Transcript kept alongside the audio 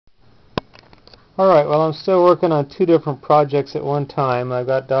Alright, well, I'm still working on two different projects at one time. I've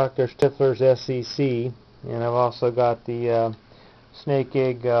got Dr. Stifler's SEC, and I've also got the snake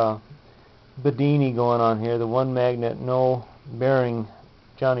egg Bedini going on here, the one magnet, no bearing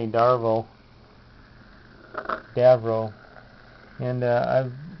Johnny Davro. And I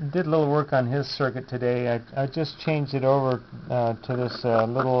did a little work on his circuit today. I just changed it over to this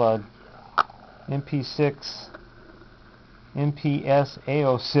little MPS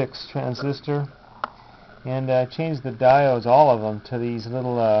A06 transistor, and changed the diodes, all of them, to these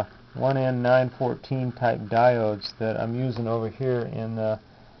little 1N914 type diodes that I'm using over here in the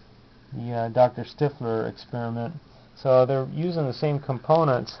Dr. Stifler experiment. So they're using the same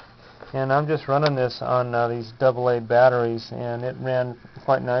components, and I'm just running this on these AA batteries, and it ran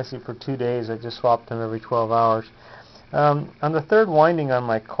quite nicely for 2 days. I just swapped them every 12 hours. On the third winding on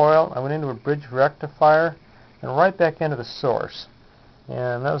my coil, I went into a bridge rectifier and right back into the source.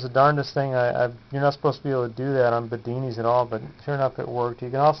 And that was the darndest thing. You're not supposed to be able to do that on Bedinis at all, but sure enough it worked. You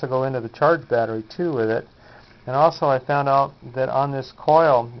can also go into the charge battery too with it. And also I found out that on this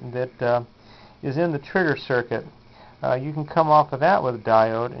coil that is in the trigger circuit, you can come off of that with a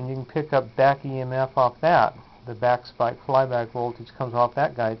diode, and you can pick up back EMF off that. The back spike flyback voltage comes off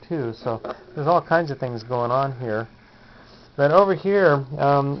that guy too. So there's all kinds of things going on here. But over here,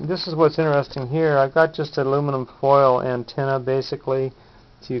 this is what's interesting here. I've got just an aluminum foil antenna basically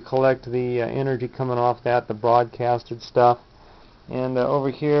to collect the energy coming off that, the broadcasted stuff. And over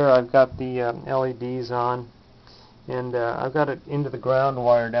here I've got the LEDs on, and I've got it into the ground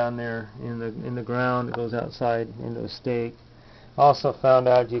wire down there in the ground. It goes outside into a stake. Also found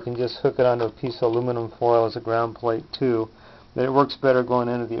out you can just hook it onto a piece of aluminum foil as a ground plate too. But it works better going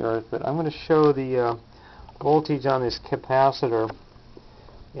into the earth. But I'm going to show the voltage on this capacitor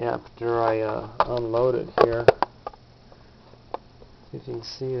after I unload it here. See if you can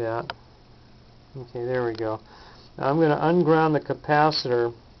see that. Okay, there we go. Now I'm going to unground the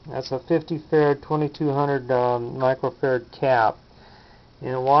capacitor. That's a 50 farad 2200 microfarad cap.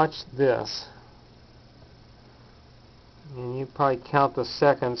 And watch this. And you probably count the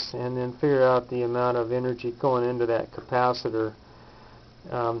seconds and then figure out the amount of energy going into that capacitor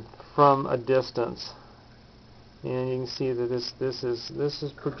from a distance. And you can see that this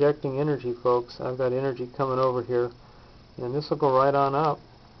is projecting energy, folks. I've got energy coming over here, and this will go right on up.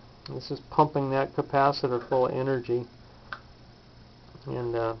 This is pumping that capacitor full of energy,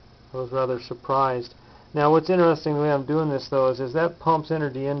 and I was rather surprised. Now, what's interesting the way I'm doing this, though, is that pumps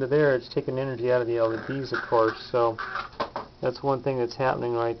energy into there. It's taking energy out of the LEDs, of course. So that's one thing that's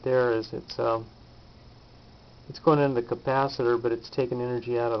happening right there. Is it's going into the capacitor, but it's taking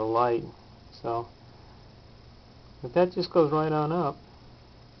energy out of the light. So. But that just goes right on up.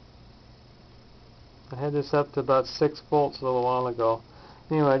 I had this up to about 6 volts a little while ago.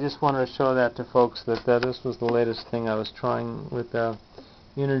 Anyway, I just wanted to show that to folks that this was the latest thing I was trying with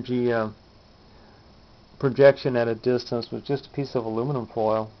energy projection at a distance with just a piece of aluminum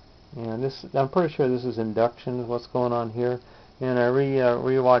foil. And this, I'm pretty sure this is induction, what's going on here. And I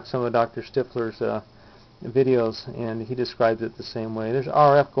re-watched some of Dr. Stifler's videos, and he describes it the same way. There's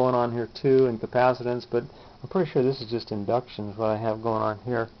RF going on here too, and capacitance, but I'm pretty sure this is just induction is what I have going on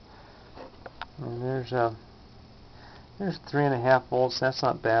here. And there's 3.5 volts. That's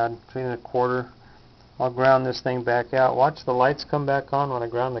not bad. 3.25. I'll ground this thing back out. Watch the lights come back on when I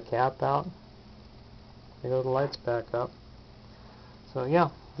ground the cap out. There go the lights back up. So yeah,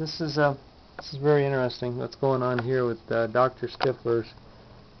 this is very interesting. What's going on here with Dr. Stifler's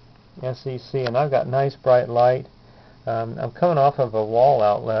SEC, and I've got nice bright light. I'm coming off of a wall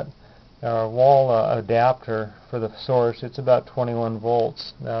outlet, or wall adapter for the source. It's about 21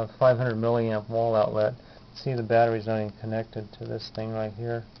 volts, 500 milliamp wall outlet. See, the battery's not even connected to this thing right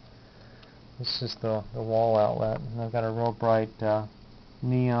here. This is the wall outlet, and I've got a real bright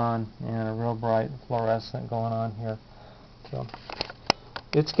neon and a real bright fluorescent going on here. So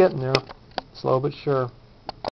it's getting there, slow but sure.